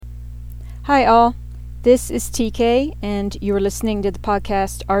Hi, all. This is TK, and you are listening to the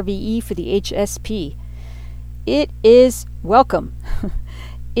podcast RVE for the HSP. It is welcome.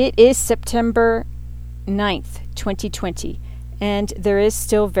 It is September 9th, 2020, and there is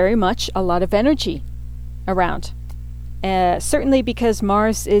still very much a lot of energy around. Certainly because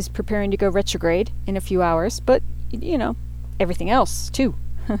Mars is preparing to go retrograde in a few hours, but, everything else, too.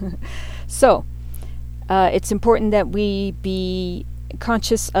 So, it's important that we be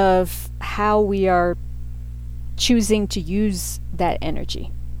conscious of how we are choosing to use that energy,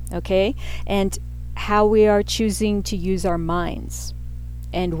 okay? And how we are choosing to use our minds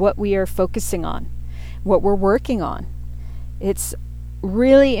and what we are focusing on, what we're working on. It's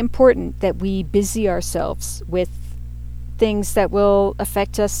really important that we busy ourselves with things that will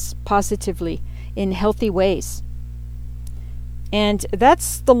affect us positively in healthy ways. And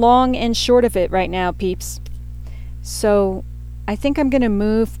that's the long and short of it right now, peeps. So I think I'm going to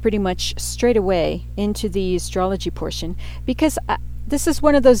move pretty much straight away into the astrology portion because this is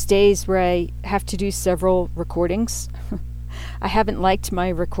one of those days where I have to do several recordings. I haven't liked my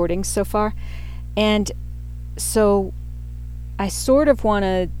recordings so far, and so I sort of want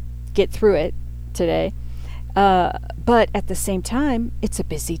to get through it today, but at the same time, it's a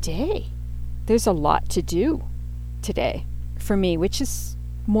busy day. There's a lot to do today for me, which is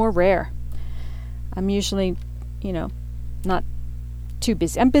more rare. I'm usually, not too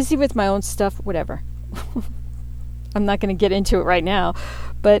busy. I'm busy with my own stuff, whatever. I'm not going to get into it right now,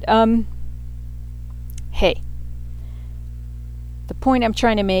 but hey, the point I'm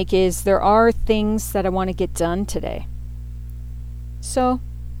trying to make is there are things that I want to get done today. So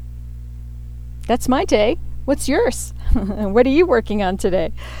that's my day. What's yours? What are you working on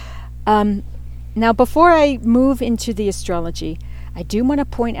today? Now, before I move into the astrology, I do want to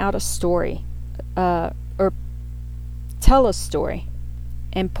point out a story, or tell a story,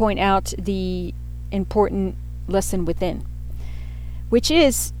 and point out the important lesson within, which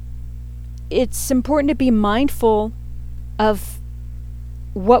is it's important to be mindful of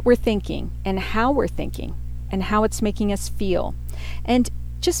what we're thinking and how we're thinking and how it's making us feel, and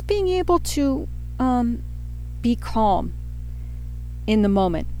just being able to be calm in the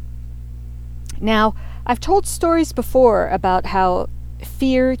moment. Now, I've told stories before about how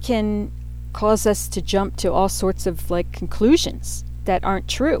fear can cause us to jump to all sorts of conclusions that aren't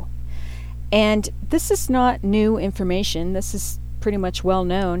true. And this is not new information. This is pretty much well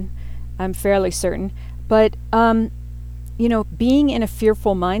known, I'm fairly certain. But, being in a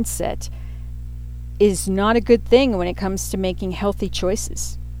fearful mindset is not a good thing when it comes to making healthy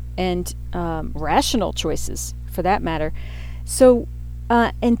choices and rational choices, for that matter. So,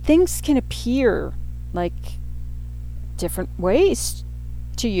 and things can appear like different ways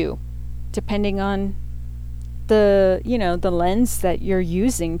to you, depending on the lens that you're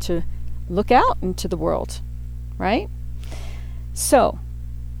using to look out into the world, right? So,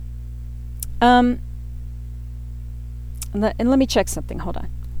 and let me check something. Hold on.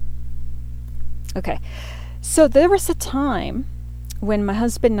 Okay. So there was a time when my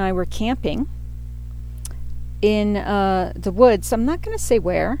husband and I were camping in the woods. I'm not going to say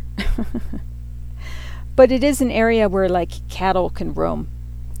where, but it is an area where cattle can roam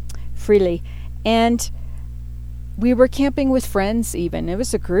freely. And we were camping with friends even. It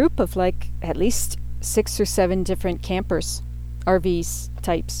was a group of at least 6 or 7 different campers, RVs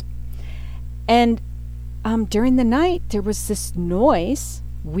types. And during the night, there was this noise,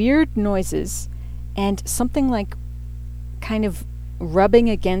 weird noises, and something kind of rubbing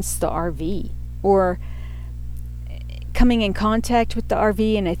against the RV or coming in contact with the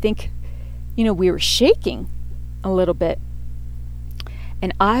RV. And I think, we were shaking a little bit.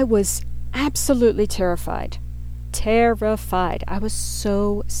 And I was absolutely terrified. I was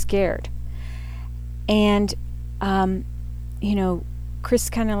so scared. And, Chris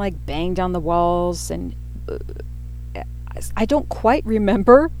kind of banged on the walls, and I don't quite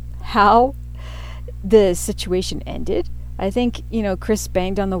remember how the situation ended. I think, Chris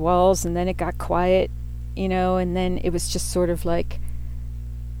banged on the walls and then it got quiet, and then it was just sort of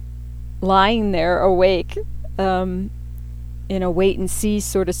lying there awake, in a wait and see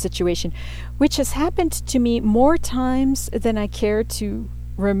sort of situation, which has happened to me more times than I care to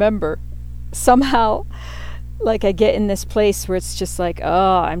remember. Somehow, I get in this place where it's just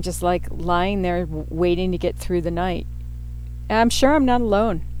I'm just lying there waiting to get through the night. And I'm sure I'm not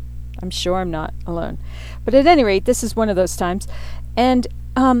alone. But at any rate, this is one of those times. And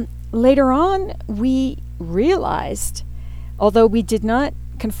later on, we realized, although we did not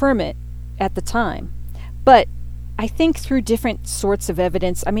confirm it at the time, but I think through different sorts of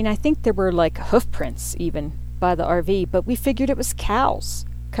evidence, I think there were hoof prints even by the RV, but we figured it was cows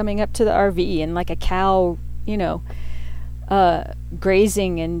coming up to the RV and like a cow,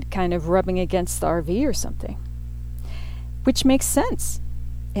 grazing and kind of rubbing against the RV or something. Which makes sense.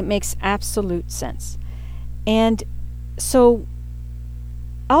 It makes absolute sense. And so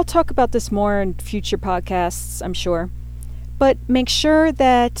I'll talk about this more in future podcasts, I'm sure. But make sure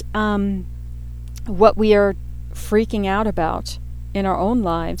that what we are freaking out about in our own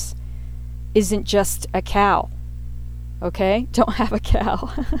lives isn't just a cow. Okay? Don't have a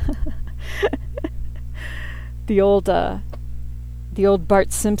cow. The old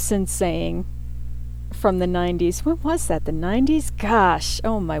Bart Simpson saying from the 90s. When was that? The 90s? Gosh,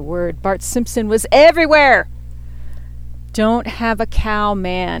 oh my word. Bart Simpson was everywhere. Don't have a cow,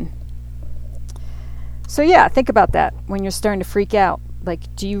 man. So yeah, think about that when you're starting to freak out.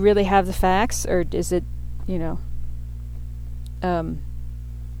 Like, do you really have the facts, or is it,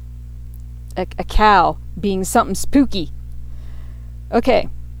 a cow being something spooky? Okay,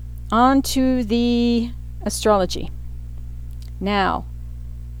 on to the astrology. Now,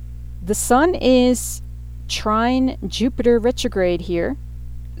 the sun is trine Jupiter retrograde here.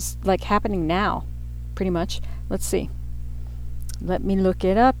 It's like happening now, pretty much. Let's see. Let me look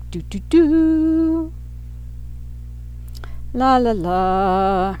it up. La la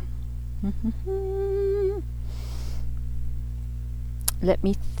la. Let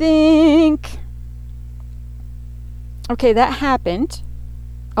me think. Okay, that happened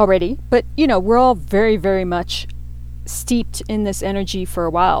already, but we're all very, very much steeped in this energy for a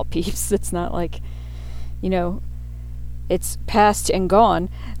while, peeps. It's not like, it's past and gone.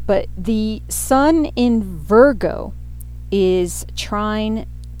 But the sun in Virgo is trine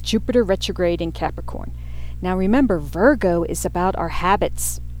Jupiter retrograde in Capricorn. Now remember, Virgo is about our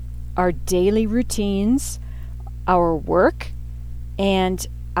habits, our daily routines, our work, and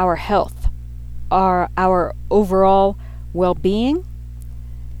our health, our overall well-being,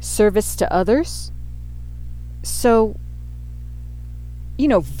 service to others. So,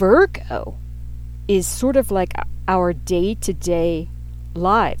 Virgo is sort of like our day-to-day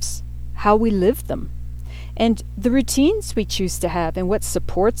lives, how we live them, and the routines we choose to have, and what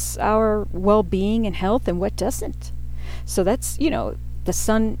supports our well-being and health and what doesn't. So that's, the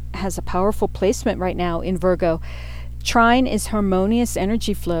sun has a powerful placement right now in Virgo. Trine is harmonious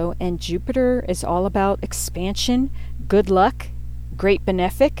energy flow, and Jupiter is all about expansion, good luck, great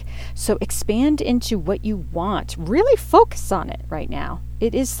benefic. So expand into what you want. Really focus on it right now.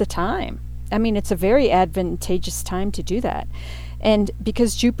 It is the time. I mean, it's a very advantageous time to do that. And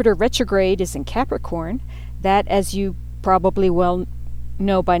because Jupiter retrograde is in Capricorn, that, as you probably well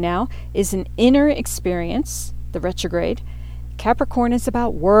know by now, is an inner experience, the retrograde. Capricorn is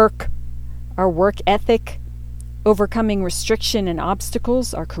about work, our work ethic, overcoming restriction and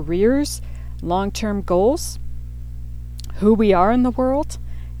obstacles, our careers, long-term goals, who we are in the world,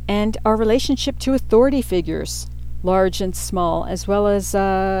 and our relationship to authority figures, large and small, as well as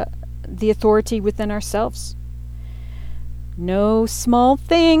the authority within ourselves. No small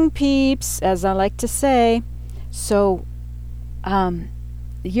thing, peeps, as I like to say. So,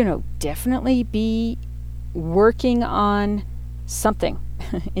 definitely be working on something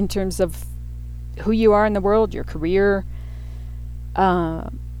in terms of who you are in the world, your career,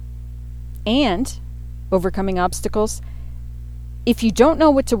 and overcoming obstacles. If you don't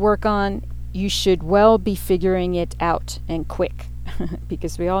know what to work on, you should well be figuring it out, and quick,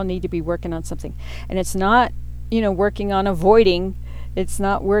 because we all need to be working on something. And it's not, working on avoiding. It's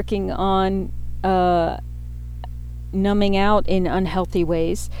not working on numbing out in unhealthy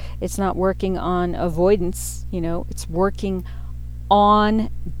ways. It's not working on avoidance. It's working on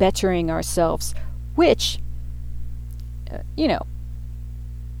bettering ourselves, which,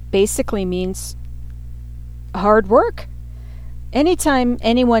 basically means hard work. Anytime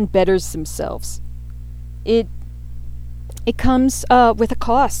anyone betters themselves, it comes with a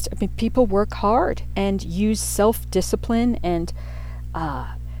cost. I mean, people work hard and use self-discipline and,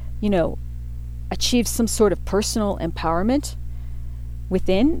 achieve some sort of personal empowerment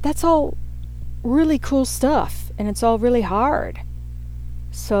within. That's all really cool stuff, and it's all really hard.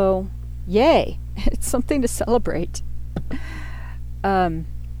 So, yay. It's something to celebrate. At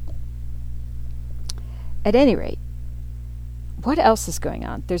any rate, what else is going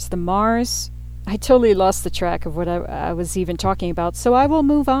on? There's the Mars. I totally lost the track of what I was even talking about, so I will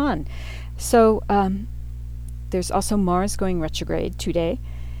move on. So, there's also Mars going retrograde today.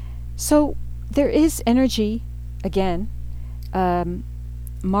 So, there is energy, again.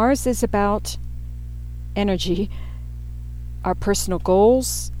 Mars is about energy, our personal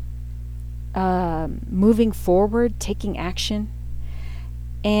goals, moving forward, taking action.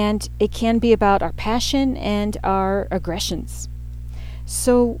 And it can be about our passion and our aggressions.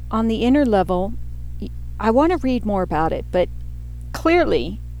 So on the inner level, I want to read more about it, but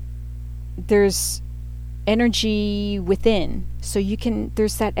clearly there's energy within, so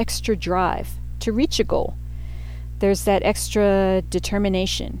there's that extra drive to reach a goal. There's that extra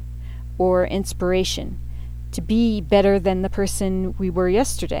determination or inspiration to be better than the person we were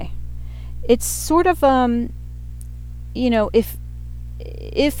yesterday. It's sort of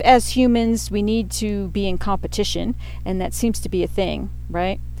if as humans we need to be in competition, and that seems to be a thing,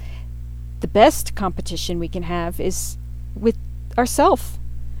 right? The best competition we can have is with ourselves.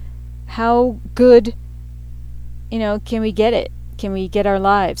 How good, can we get it? Can we get our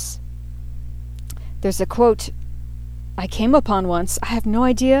lives? There's a quote I came upon once. I have no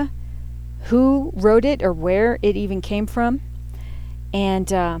idea who wrote it or where it even came from.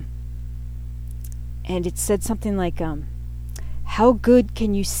 And it said something like, how good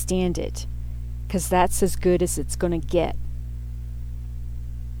can you stand it? 'Cause that's as good as it's going to get.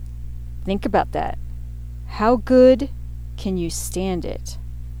 Think about that. How good can you stand it?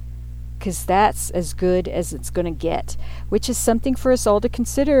 'Cause that's as good as it's going to get. Which is something for us all to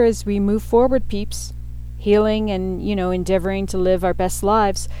consider as we move forward, peeps. Healing and, endeavoring to live our best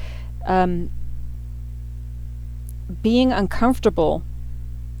lives. Being uncomfortable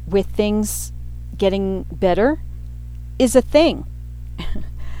with things getting better is a thing.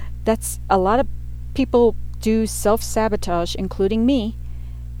 That's a lot of people do self-sabotage, including me,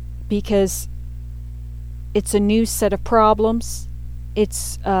 because it's a new set of problems.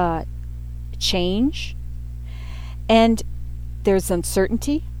 It's change, and there's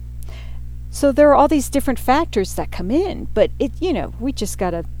uncertainty. So there are all these different factors that come in, but we just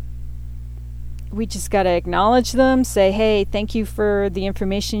gotta acknowledge them, say, hey, thank you for the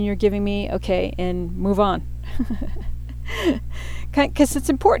information you're giving me, okay, and move on. Because it's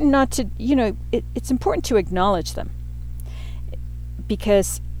important not to, it's important to acknowledge them.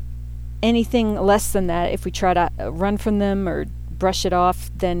 Because anything less than that, if we try to run from them or brush it off,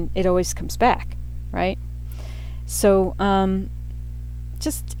 then it always comes back, right? So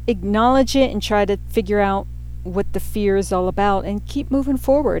just acknowledge it and try to figure out what the fear is all about and keep moving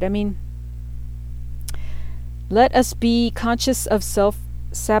forward. I mean, let us be conscious of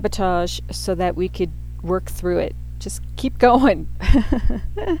self-sabotage so that we could work through it. Just keep going.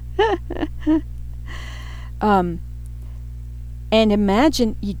 And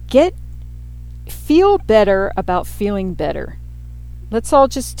imagine feel better about feeling better. Let's all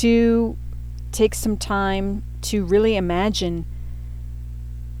just take some time to really imagine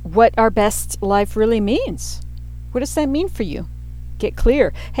what our best life really means. What does that mean for you? Get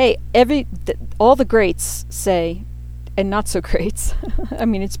clear. Hey, all the greats say, and not so greats. I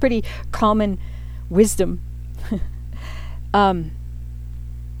mean, it's pretty common wisdom. Oh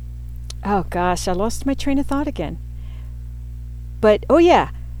gosh, I lost my train of thought again. But,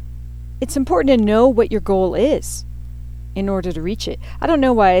 it's important to know what your goal is in order to reach it. I don't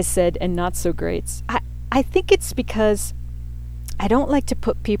know why I said, and not so greats. I think it's because I don't like to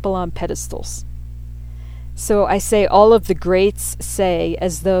put people on pedestals. So I say all of the greats say,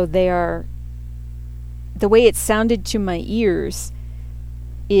 as though they are, the way it sounded to my ears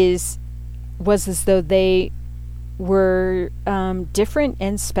was as though they were different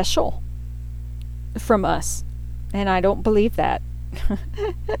and special from us. And I don't believe that.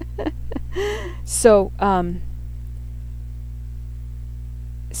 So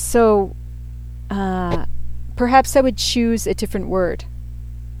perhaps I would choose a different word.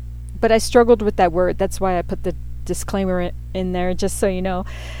 But I struggled with that word. That's why I put the disclaimer in there, just so you know.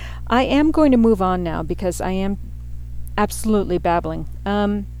 I am going to move on now because I am absolutely babbling.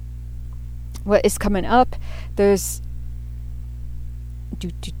 What is coming up? There's...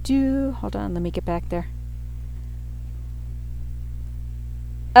 Hold on, let me get back there.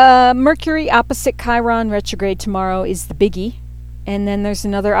 Mercury opposite Chiron retrograde tomorrow is the biggie. And then there's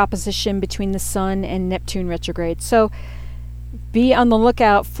another opposition between the Sun and Neptune retrograde. So be on the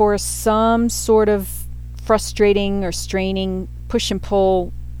lookout for some sort of frustrating or straining push and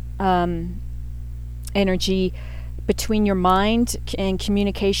pull energy between your mind and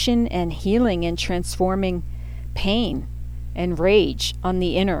communication and healing and transforming pain and rage on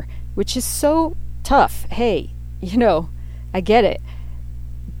the inner, which is so tough. Hey, I get it.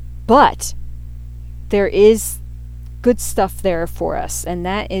 But there is good stuff there for us, and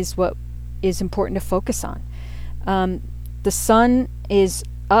that is what is important to focus on. The Sun is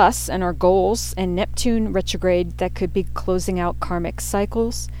us and our goals, and Neptune retrograde, that could be closing out karmic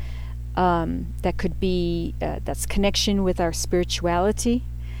cycles. That could be that's connection with our spirituality.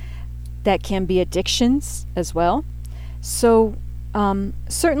 That can be addictions as well. So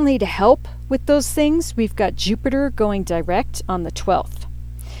certainly to help with those things, we've got Jupiter going direct on the 12th.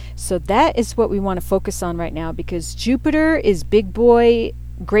 So that is what we want to focus on right now, because Jupiter is big boy,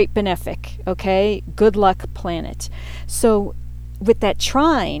 great benefic, okay? Good luck planet. So with that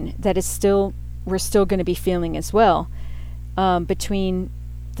trine that is we're still going to be feeling as well, between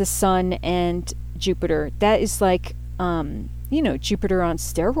the Sun and Jupiter, that is like, Jupiter on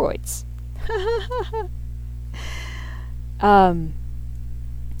steroids.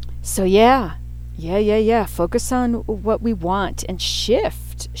 So yeah. Focus on what we want and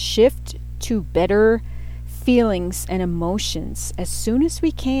shift to better feelings and emotions as soon as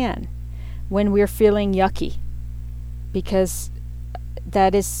we can when we're feeling yucky, because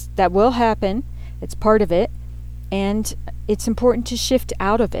that will happen. It's part of it, and it's important to shift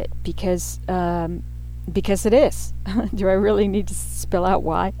out of it because it is. Do I really need to spell out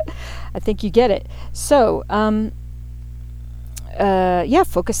why? I think you get it. So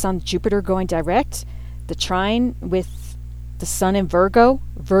focus on Jupiter going direct, the trine with the Sun in Virgo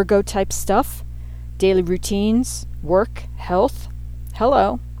type stuff, daily routines, work, health.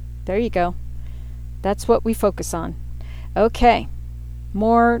 Hello, there you go. That's what we focus on. Okay,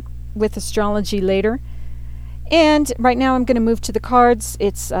 more with astrology later. And right now I'm going to move to the cards.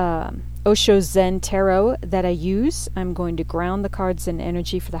 It's Osho Zen Tarot that I use. I'm going to ground the cards in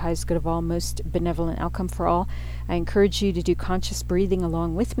energy for the highest good of all, most benevolent outcome for all. I encourage you to do conscious breathing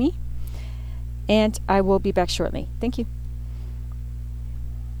along with me. And I will be back shortly. Thank you.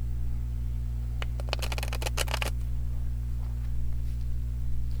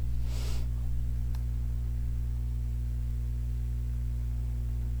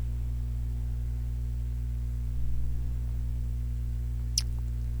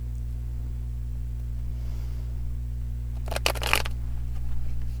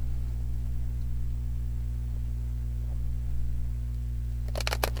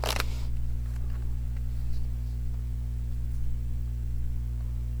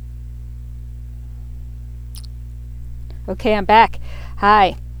 Okay, I'm back.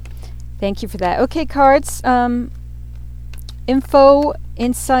 Hi. Thank you for that. Okay, cards.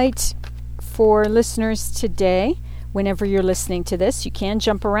 Insight for listeners today. Whenever you're listening to this, you can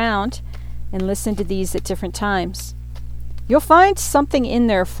jump around and listen to these at different times. You'll find something in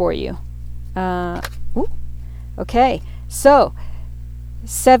there for you. Okay, so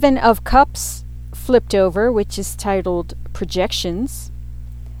 7 of Cups flipped over, which is titled Projections.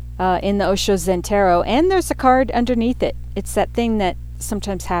 In the Osho Zen Tarot, and there's a card underneath it. It's that thing that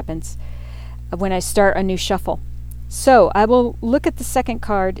sometimes happens when I start a new shuffle. So I will look at the second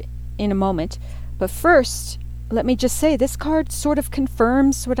card in a moment, but first let me just say this card sort of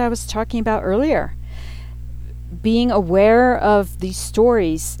confirms what I was talking about earlier. Being aware of the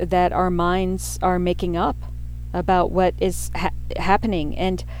stories that our minds are making up about what is happening,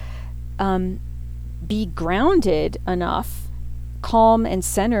 and be grounded enough, calm and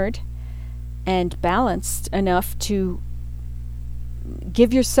centered and balanced enough to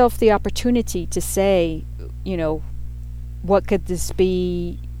give yourself the opportunity to say, what could this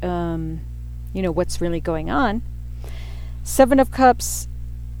be, what's really going on. 7 of Cups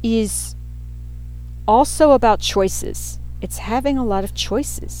is also about choices. It's having a lot of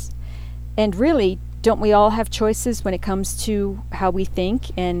choices. And really, don't we all have choices when it comes to how we think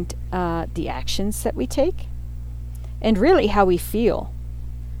and the actions that we take? And really how we feel,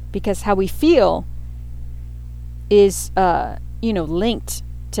 because how we feel is, linked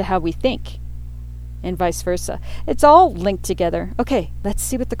to how we think, and vice versa. It's all linked together. Okay, let's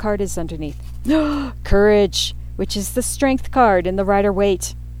see what the card is underneath. Courage, which is the Strength card in the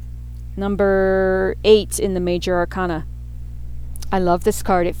Rider-Waite, number 8 in the Major Arcana. I love this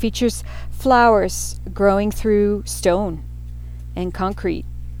card. It features flowers growing through stone and concrete.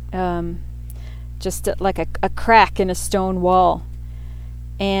 Just like a crack in a stone wall,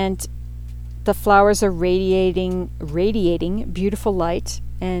 and the flowers are radiating beautiful light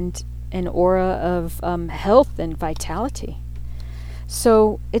and an aura of health and vitality.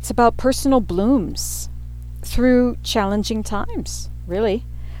 So it's about personal blooms through challenging times, really.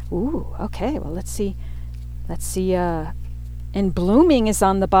 Ooh, okay, well let's see, and blooming is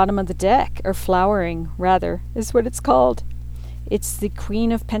on the bottom of the deck, or flowering rather is what it's called. It's the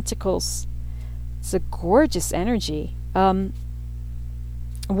Queen of Pentacles. It's a gorgeous energy. One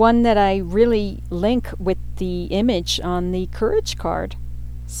that I really link with the image on the Courage card.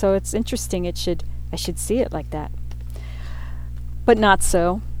 So it's interesting. I should see it like that. But not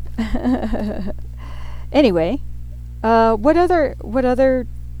so. Anyway, what other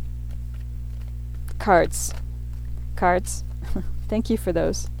cards? Thank you for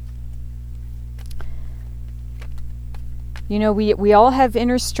those. We all have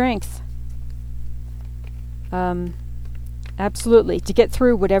inner strength. Absolutely. To get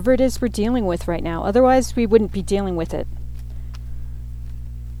through whatever it is we're dealing with right now. Otherwise, we wouldn't be dealing with it.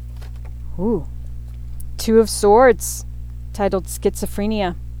 Ooh. Two of Swords, titled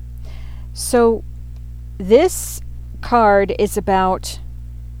Schizophrenia. So, this card is about,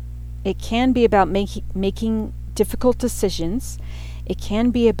 it can be about making difficult decisions. It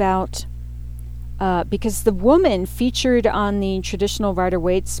can be about, because the woman featured on the traditional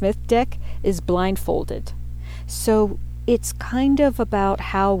Rider-Waite-Smith deck is blindfolded. So it's kind of about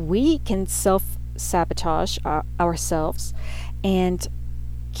how we can self-sabotage ourselves and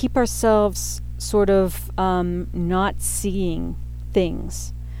keep ourselves sort of not seeing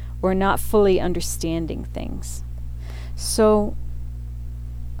things or not fully understanding things. So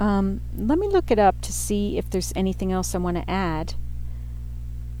let me look it up to see if there's anything else I want to add.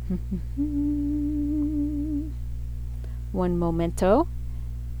 One momento.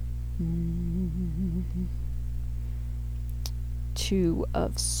 Two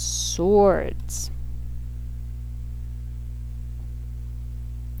of Swords.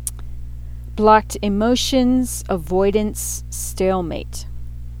 Blocked emotions, avoidance, stalemate.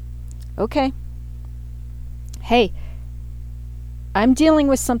 Okay. Hey, I'm dealing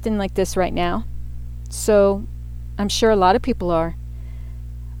with something like this right now, so I'm sure a lot of people are.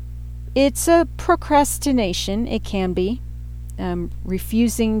 It's a procrastination, it can be.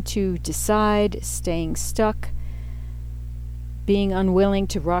 Refusing to decide, staying stuck, being unwilling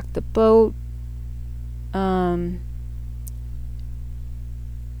to rock the boat,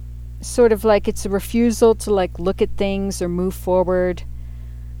 sort of like it's a refusal to like look at things or move forward.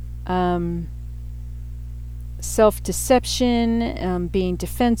 Self-deception, being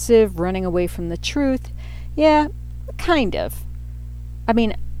defensive, running away from the truth. Yeah, kind of. I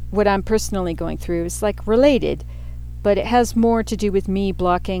mean, what I'm personally going through is like related, but it has more to do with me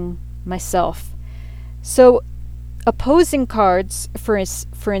blocking myself. So opposing cards, for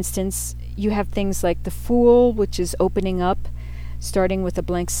instance, you have things like the Fool, which is opening up, starting with a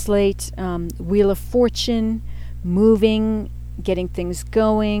blank slate, Wheel of Fortune, moving, getting things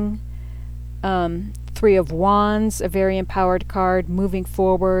going, Three of Wands, a very empowered card, moving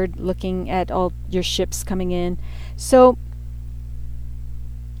forward, looking at all your ships coming in. So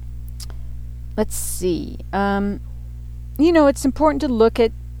let's see. It's important to look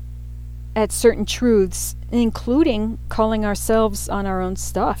at certain truths, including calling ourselves on our own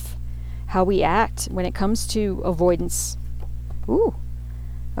stuff, how we act when it comes to avoidance. Ooh,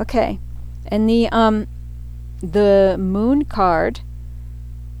 okay. And the Moon card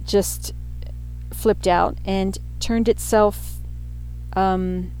just flipped out and turned itself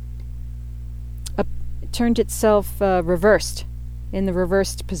reversed, in the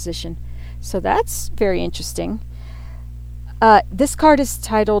reversed position. So that's very interesting. This card is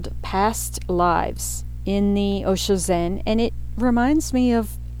titled Past Lives in the Osho Zen, and it reminds me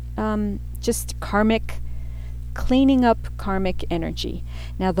of just cleaning up karmic energy.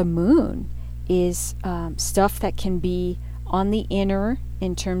 Now the Moon is stuff that can be on the inner,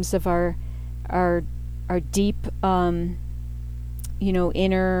 in terms of our deep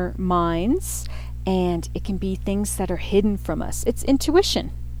inner minds, and it can be things that are hidden from us. It's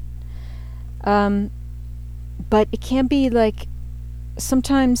intuition. But it can be like,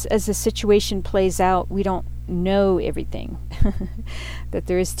 sometimes as the situation plays out, we don't know everything that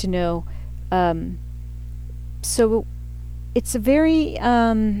there is to know. So it's a very,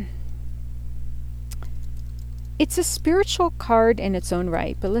 it's a spiritual card in its own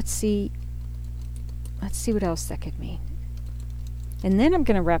right, but let's see what else that could mean. And then I'm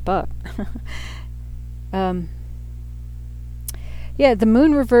going to wrap up. The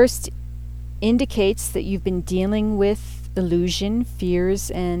Moon reversed indicates that you've been dealing with illusion, fears,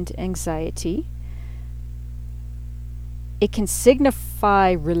 and anxiety. It can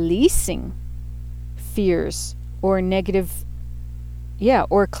signify releasing fears or negative,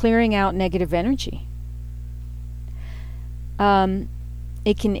 or clearing out negative energy.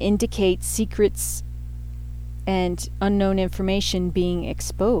 It can indicate secrets and unknown information being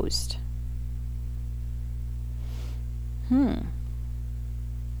exposed.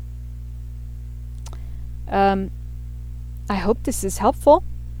 I hope this is helpful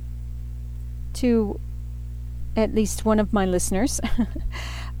to at least one of my listeners.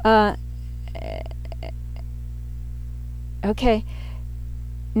 Okay.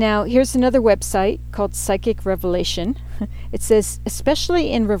 Now, here's another website called Psychic Revelation. It says,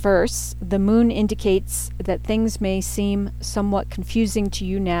 especially in reverse, the Moon indicates that things may seem somewhat confusing to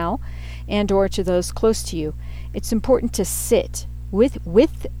you now, and or to those close to you. It's important to sit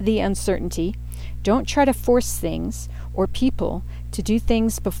with the uncertainty. Don't try to force things or people to do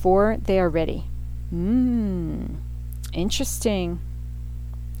things before they are ready. Interesting.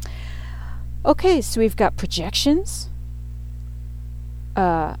 Okay, so we've got projections,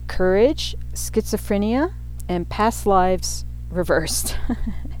 courage, schizophrenia, and past lives reversed.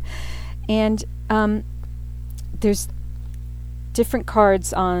 And there's different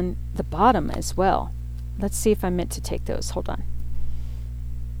cards on the bottom as well. Let's see if I'm meant to take those. Hold on.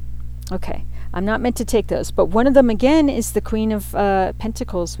 Okay, I'm not meant to take those, but one of them again is the Queen of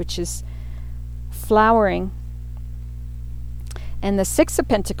Pentacles, which is flowering. And the Six of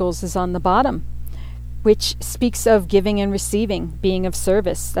Pentacles is on the bottom, which speaks of giving and receiving, being of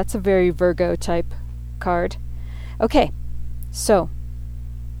service. That's a very Virgo type card. Okay, so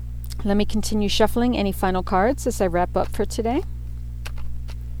let me continue shuffling. Any final cards as I wrap up for today?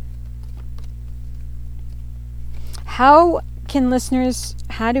 How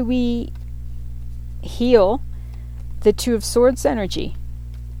do we heal the Two of Swords energy?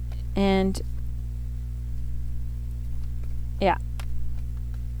 And yeah.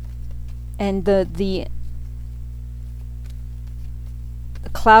 And the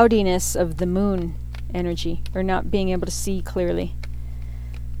cloudiness of the moon energy, or not being able to see clearly.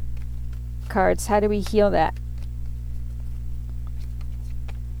 Cards, how do we heal that?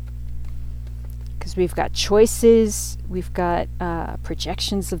 Because we've got choices, we've got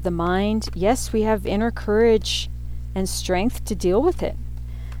projections of the mind. Yes, we have inner courage and strength to deal with it.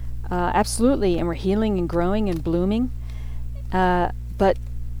 Absolutely, and we're healing and growing and blooming. But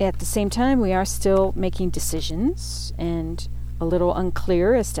at the same time, we are still making decisions and a little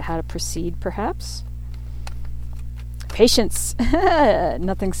unclear as to how to proceed, perhaps. Patience.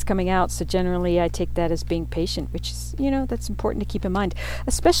 Nothing's coming out, so generally I take that as being patient, which is, that's important to keep in mind,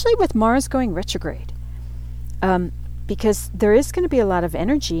 especially with Mars going retrograde. Because there is going to be a lot of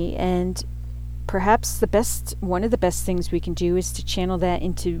energy, and perhaps one of the best things we can do is to channel that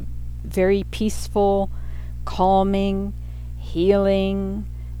into very peaceful, calming, healing,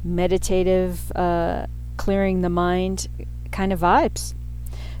 meditative, clearing the mind kind of vibes.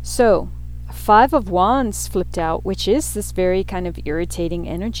 So, Five of Wands flipped out, which is this very kind of irritating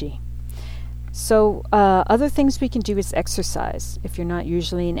energy. So, other things we can do is exercise. If you're not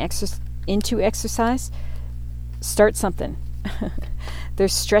usually into exercise, start something.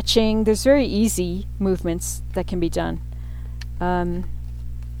 There's stretching. There's very easy movements that can be done.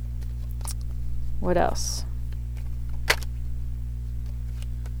 What else?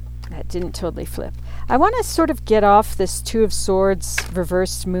 That didn't totally flip. I want to sort of get off this Two of Swords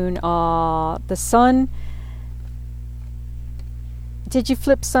reversed moon. The sun. Did you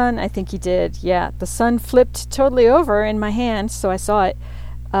flip sun? I think you did. Yeah, the sun flipped totally over in my hand, so I saw it.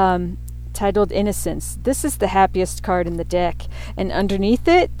 Titled Innocence. This is the happiest card in the deck. And underneath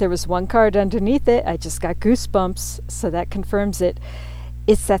it, there was one card underneath it. I just got goosebumps, so that confirms it.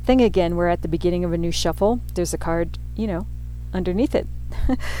 It's that thing again where at the beginning of a new shuffle, there's a card, underneath it.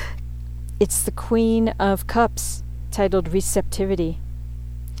 It's the Queen of Cups, titled Receptivity.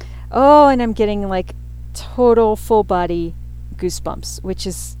 Oh, and I'm getting like total full body goosebumps, which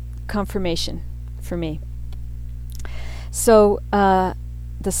is confirmation for me. So,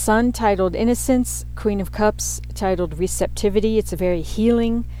 the Sun titled Innocence, Queen of Cups titled Receptivity. It's a very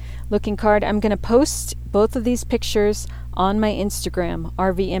healing looking card. I'm going to post both of these pictures on my Instagram,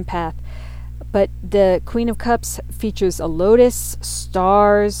 RV Empath. But the Queen of Cups features a lotus,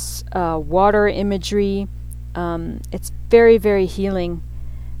 stars, water imagery. It's very, very healing,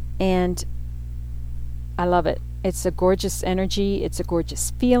 and I love it. It's a gorgeous energy. It's a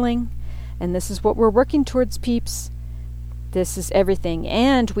gorgeous feeling, and this is what we're working towards, peeps. This is everything,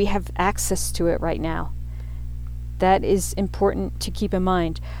 and we have access to it right now. That is important to keep in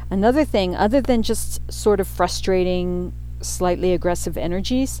mind. Another thing, other than just sort of frustrating, slightly aggressive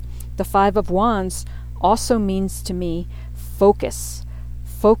energies, the Five of Wands also means to me focusing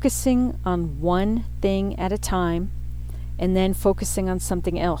on one thing at a time, and then focusing on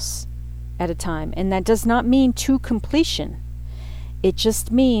something else at a time. And that does not mean to completion. It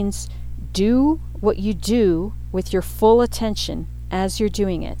just means do what you do with your full attention as you're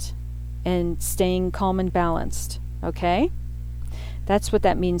doing it, and staying calm and balanced. Okay? That's what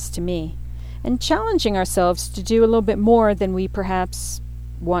that means to me. And challenging ourselves to do a little bit more than we perhaps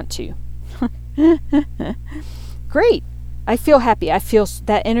want to. Great. I feel happy. I feel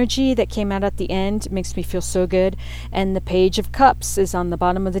that energy that came out at the end makes me feel so good. And the Page of Cups is on the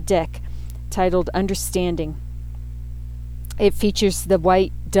bottom of the deck, titled Understanding. It features the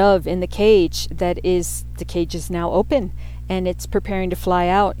white dove in the cage. The cage is now open, and it's preparing to fly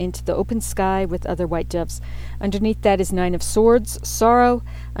out into the open sky with other white doves. Underneath that is Nine of Swords, sorrow.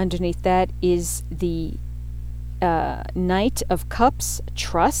 Underneath that is the Knight of Cups,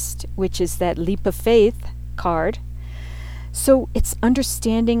 trust, which is that leap of faith card. So it's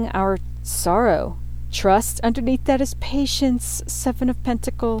understanding our sorrow. Trust, underneath that is patience, Seven of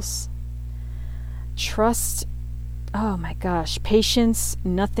Pentacles. Trust, oh my gosh, patience,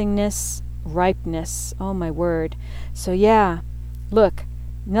 nothingness, ripeness, oh my word. So yeah, look,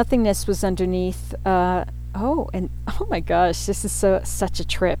 nothingness was underneath, and oh my gosh, this is such a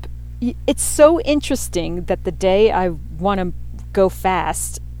trip. It's so interesting that the day I want to go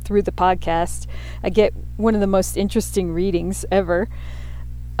fast through the podcast, I get one of the most interesting readings ever.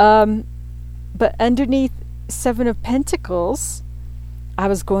 But underneath Seven of Pentacles, I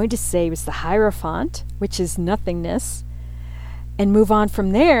was going to say was the Hierophant, which is nothingness, and move on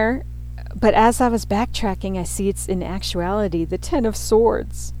from there. But as I was backtracking, I see it's in actuality the Ten of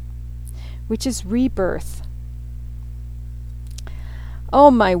Swords, which is rebirth. Oh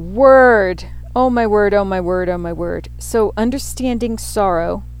my word. Oh my word, oh my word, oh my word. So understanding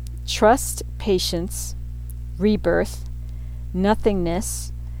sorrow, trust, patience, rebirth,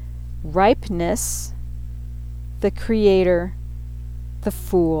 nothingness, ripeness, the Creator, the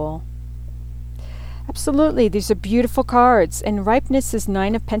Fool. Absolutely, these are beautiful cards. And ripeness is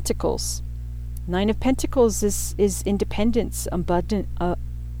Nine of Pentacles. Nine of Pentacles is independence,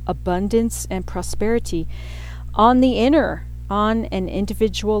 abundance, and prosperity on the inner, on an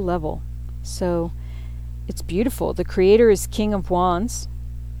individual level. So it's beautiful. The Creator is King of Wands.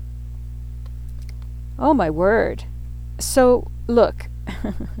 Oh my word. So look,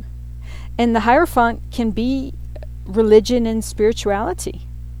 and the Hierophant can be religion and spirituality,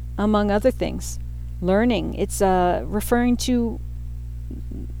 among other things. Learning. It's referring to,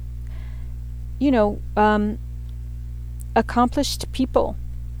 accomplished people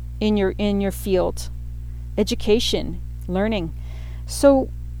in your field, education, learning. So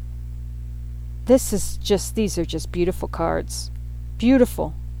these are just beautiful cards.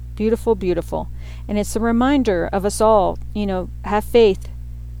 Beautiful, beautiful, beautiful. And it's a reminder of us all, have faith,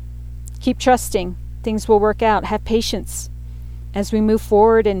 keep trusting, things will work out, have patience as we move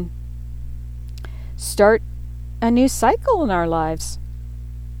forward and start a new cycle in our lives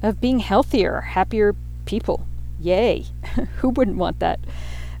of being healthier, happier people. Yay. Who wouldn't want that?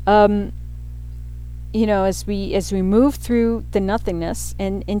 As we move through the nothingness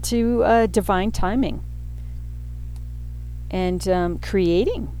and into divine timing and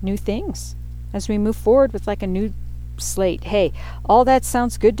creating new things as we move forward with like a new slate. Hey, all that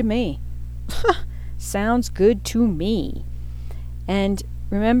sounds good to me. Sounds good to me. And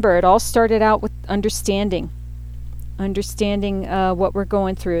remember, it all started out with understanding what we're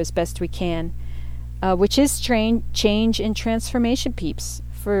going through as best we can, which is change and transformation, peeps,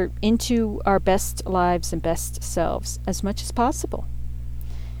 for into our best lives and best selves as much as possible.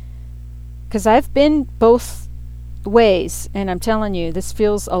 Because I've been both ways, and I'm telling you, this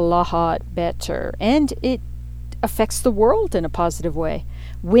feels a lot better, and it affects the world in a positive way.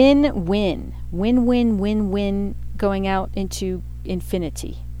 Win-win, win-win-win-win, going out into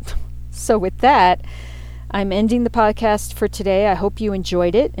infinity. So with that, I'm ending the podcast for today. I hope you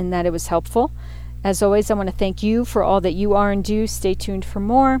enjoyed it and that it was helpful. As always, I want to thank you for all that you are and do. Stay tuned for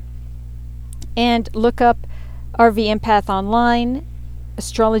more. And look up RV Empath online,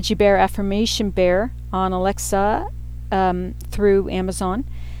 Astrology Bear, Affirmation Bear on Alexa through Amazon.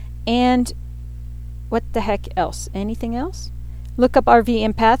 And what the heck else? Anything else? Look up RV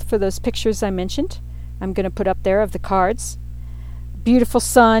Empath for those pictures I mentioned. I'm going to put up there of the cards. Beautiful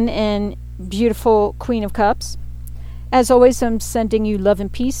Sun and beautiful Queen of Cups. As always, I'm sending you love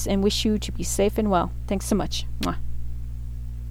and peace and wish you to be safe and well. Thanks so much. Mwah.